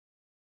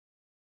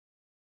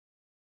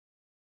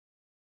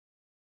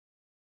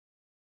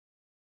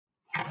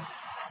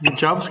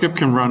JavaScript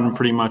can run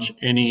pretty much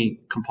any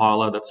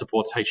compiler that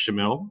supports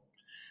HTML.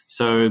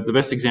 So the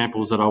best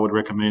examples that I would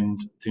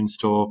recommend to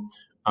install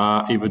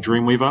are either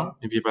Dreamweaver,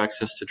 if you have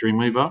access to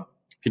Dreamweaver.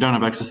 If you don't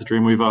have access to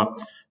Dreamweaver,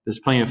 there's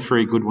plenty of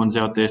free good ones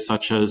out there,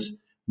 such as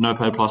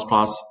Notepad++,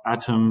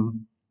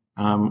 Atom.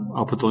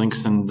 I'll put the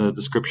links in the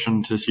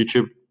description to this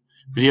YouTube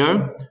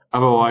video.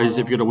 Otherwise,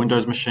 if you've got a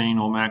Windows machine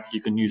or Mac,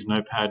 you can use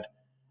Notepad.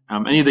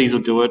 Any of these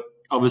will do it.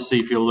 Obviously,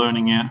 if you're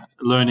learning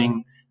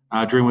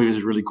Dreamweaver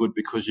is really good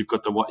because you've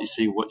got the what you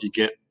see, what you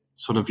get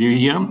sort of view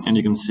here, and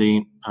you can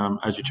see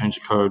as you change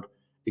the code,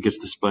 it gets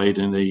displayed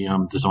in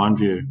the design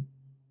view.